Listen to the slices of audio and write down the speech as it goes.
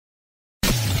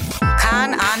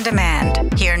on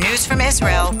demand. Hear news from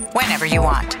Israel whenever you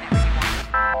want.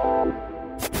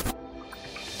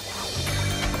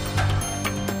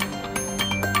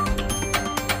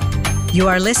 You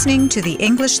are listening to the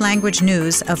English language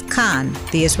news of Kan,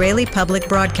 the Israeli Public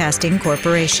Broadcasting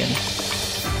Corporation.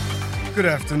 Good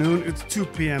afternoon. It's 2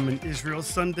 p.m. in Israel,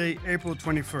 Sunday, April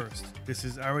 21st. This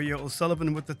is Ariel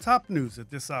O'Sullivan with the top news at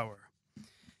this hour.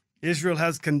 Israel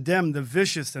has condemned the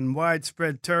vicious and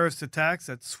widespread terrorist attacks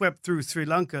that swept through Sri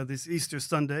Lanka this Easter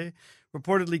Sunday,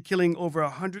 reportedly killing over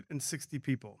 160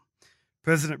 people.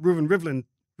 President Reuven Rivlin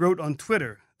wrote on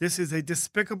Twitter, "This is a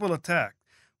despicable attack.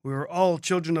 We are all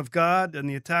children of God, and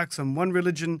the attacks on one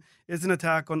religion is an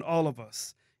attack on all of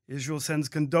us. Israel sends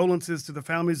condolences to the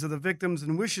families of the victims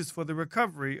and wishes for the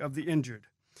recovery of the injured."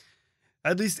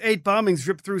 At least 8 bombings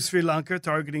ripped through Sri Lanka,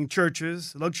 targeting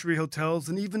churches, luxury hotels,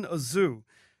 and even a zoo.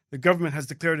 The government has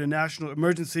declared a national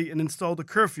emergency and installed a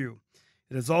curfew.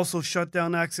 It has also shut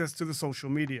down access to the social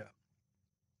media.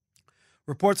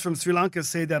 Reports from Sri Lanka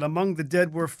say that among the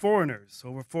dead were foreigners.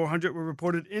 Over 400 were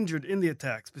reported injured in the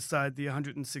attacks, beside the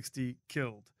 160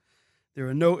 killed. There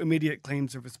are no immediate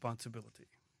claims of responsibility.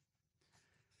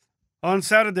 On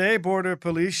Saturday, border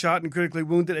police shot and critically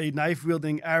wounded a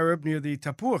knife-wielding Arab near the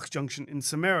Tapuach junction in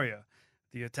Samaria.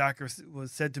 The attacker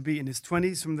was said to be in his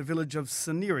 20s from the village of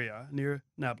Saniria near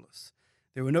Nablus.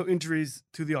 There were no injuries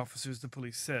to the officers, the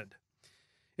police said.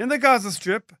 In the Gaza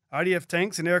Strip, IDF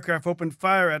tanks and aircraft opened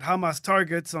fire at Hamas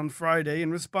targets on Friday in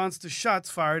response to shots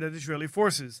fired at Israeli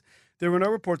forces. There were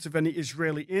no reports of any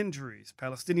Israeli injuries.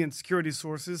 Palestinian security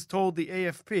sources told the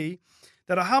AFP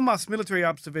that a Hamas military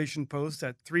observation post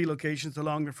at 3 locations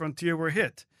along the frontier were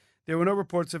hit. There were no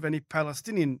reports of any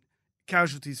Palestinian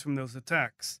casualties from those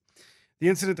attacks. The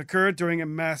incident occurred during a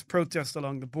mass protest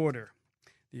along the border.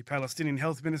 The Palestinian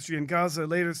Health Ministry in Gaza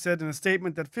later said in a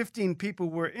statement that 15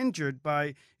 people were injured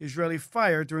by Israeli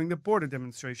fire during the border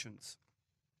demonstrations.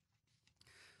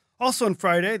 Also on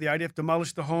Friday, the IDF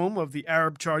demolished the home of the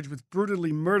Arab charged with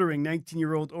brutally murdering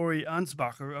 19-year-old Ori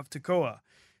Ansbacher of Tekoa.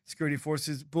 Security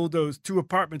forces bulldozed 2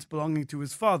 apartments belonging to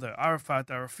his father, Arafat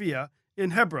Arafia,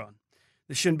 in Hebron.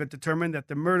 The Shin Bet determined that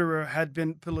the murderer had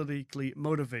been politically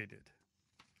motivated.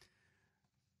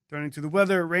 Turning to the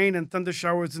weather, rain and thunder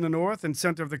showers in the north and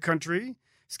center of the country,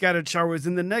 scattered showers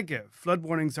in the Negev. Flood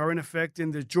warnings are in effect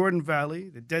in the Jordan Valley,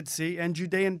 the Dead Sea, and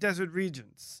Judean desert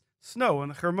regions. Snow in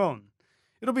the Hermon.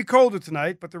 It'll be colder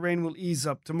tonight, but the rain will ease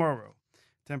up tomorrow.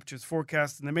 Temperatures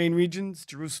forecast in the main regions: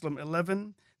 Jerusalem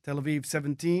 11, Tel Aviv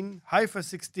 17, Haifa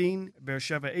 16,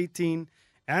 Beersheba 18,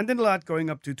 and in Eilat going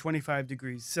up to 25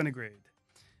 degrees centigrade.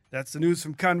 That's the news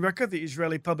from Kan Reka, the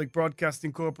Israeli Public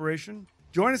Broadcasting Corporation.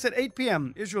 Join us at 8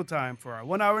 p.m. Israel time for our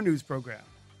 1-hour news program.